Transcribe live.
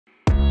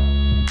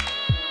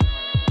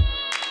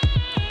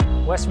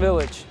West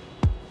Village.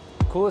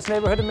 Coolest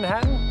neighborhood in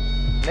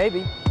Manhattan?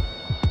 Maybe.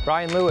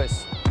 Brian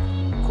Lewis.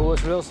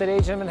 Coolest real estate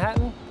agent in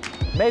Manhattan?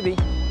 Maybe.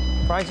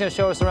 Brian's gonna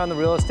show us around the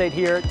real estate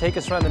here, take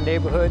us around the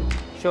neighborhood,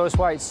 show us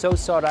why it's so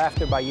sought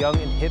after by young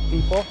and hip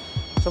people.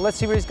 So let's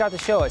see what he's got to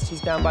show us.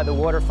 He's down by the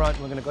waterfront.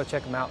 We're gonna go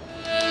check him out.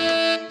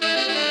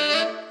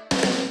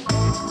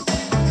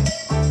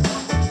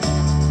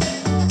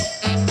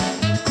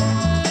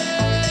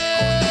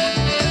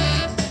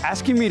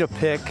 Asking me to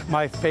pick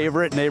my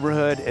favorite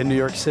neighborhood in New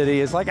York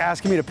City is like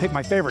asking me to pick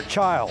my favorite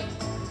child.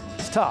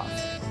 It's tough.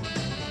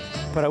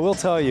 But I will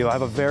tell you, I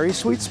have a very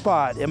sweet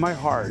spot in my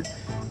heart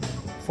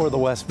for the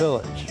West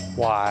Village.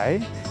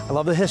 Why? I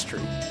love the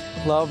history.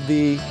 Love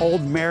the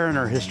old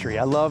Mariner history.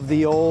 I love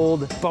the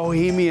old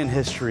Bohemian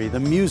history, the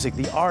music,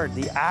 the art,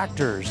 the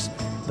actors,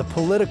 the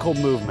political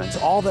movements,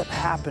 all that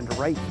happened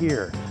right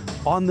here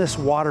on this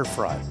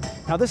waterfront.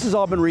 Now this has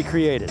all been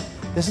recreated.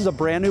 This is a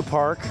brand new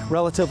park,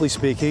 relatively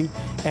speaking,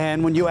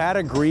 and when you add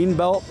a green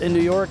belt in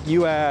New York,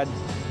 you add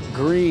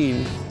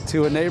green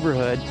to a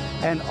neighborhood.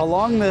 And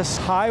along this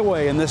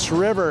highway and this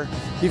river,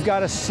 you've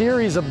got a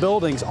series of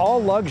buildings,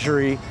 all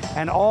luxury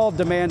and all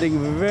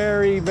demanding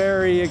very,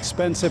 very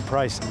expensive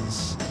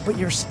prices. But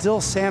you're still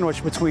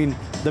sandwiched between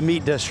the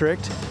Meat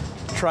District,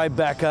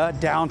 Tribeca,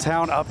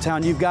 downtown,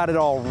 uptown. You've got it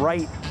all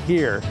right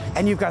here.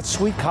 And you've got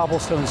sweet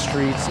cobblestone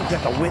streets. You've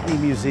got the Whitney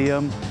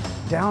Museum.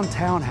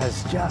 Downtown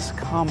has just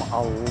come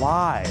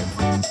alive.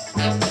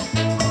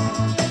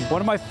 One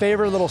of my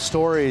favorite little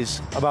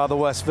stories about the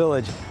West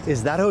Village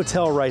is that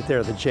hotel right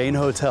there, the Jane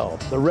Hotel,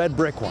 the red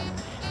brick one.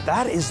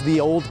 That is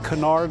the old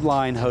Cunard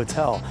Line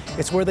Hotel.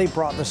 It's where they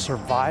brought the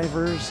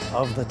survivors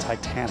of the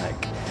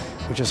Titanic,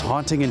 which is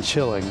haunting and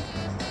chilling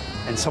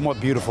and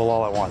somewhat beautiful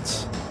all at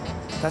once.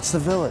 That's the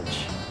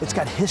Village. It's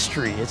got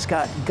history, it's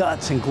got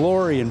guts and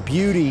glory and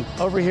beauty.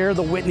 Over here,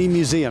 the Whitney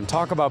Museum.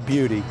 Talk about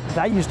beauty.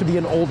 That used to be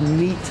an old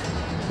meat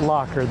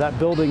locker. That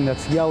building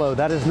that's yellow,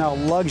 that is now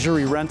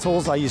luxury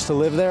rentals. I used to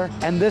live there.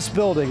 And this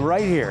building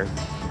right here,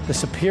 the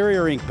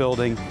Superior Ink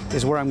building,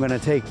 is where I'm gonna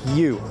take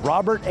you.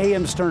 Robert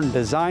A.M. Stern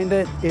designed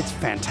it. It's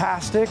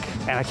fantastic,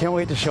 and I can't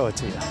wait to show it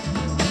to you.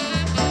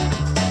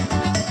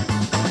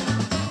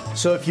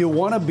 So if you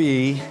wanna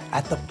be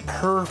at the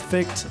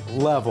perfect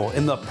level,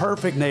 in the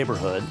perfect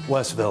neighborhood,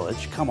 West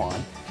Village, come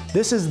on.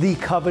 This is the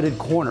coveted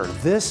corner.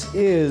 This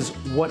is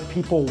what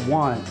people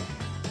want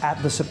at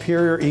the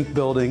Superior Ink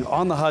building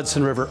on the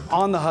Hudson River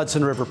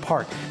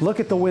Park. Look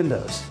at the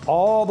windows,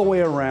 all the way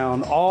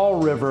around,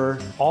 all river,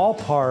 all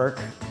park.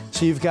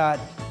 So you've got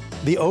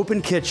the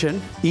open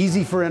kitchen,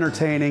 easy for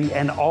entertaining,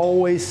 and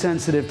always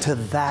sensitive to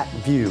that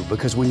view,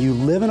 because when you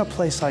live in a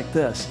place like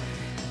this,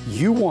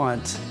 you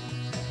want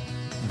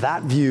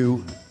that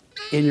view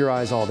in your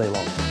eyes all day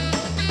long.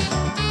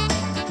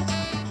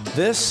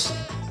 This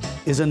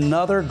is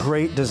another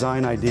great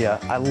design idea.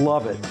 I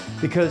love it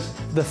because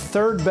the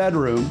third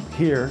bedroom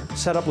here,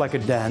 set up like a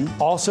den,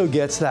 also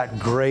gets that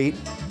great,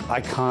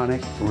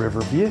 iconic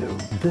river view.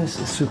 This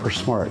is super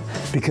smart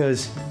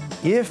because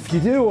if you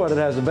do want it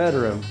as a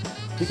bedroom,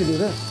 you can do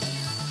this.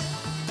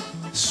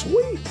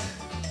 Sweet.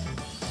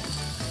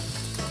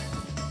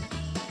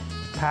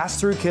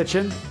 Pass-through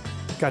kitchen,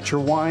 got your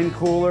wine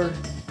cooler,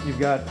 you've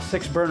got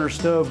 6-burner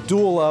stove,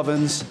 dual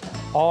ovens,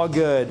 all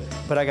good.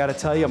 But I gotta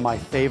tell you, my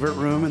favorite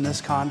room in this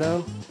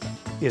condo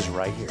is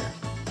right here.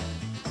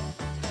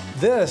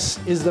 This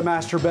is the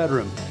master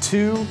bedroom.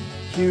 2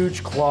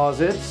 huge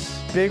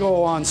closets, big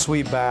ol'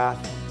 ensuite bath,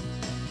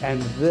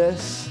 and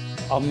this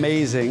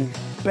amazing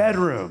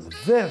bedroom.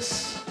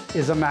 This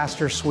is a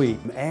master suite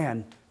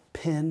and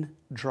pin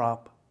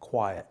drop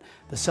quiet.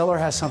 The seller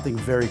has something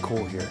very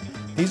cool here.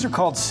 These are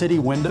called city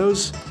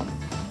windows.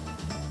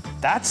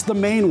 That's the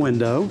main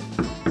window.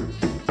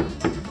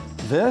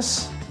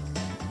 This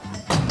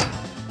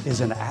is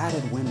an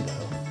added window.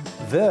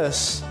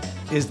 This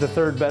is the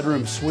 3rd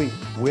bedroom suite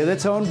with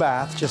its own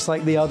bath, just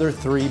like the other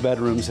 3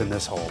 bedrooms in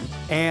this home.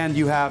 And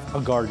you have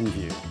a garden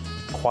view.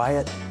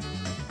 Quiet,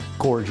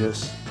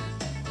 gorgeous.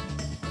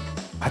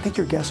 I think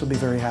your guests will be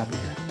very happy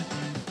here.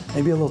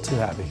 Maybe a little too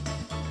happy.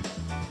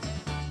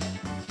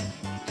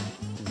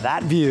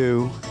 That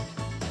view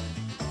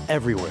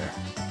everywhere.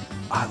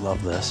 I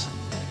love this.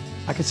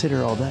 I could sit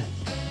here all day,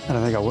 and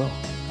I think I will.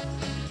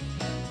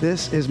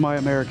 This is my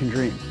American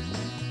dream.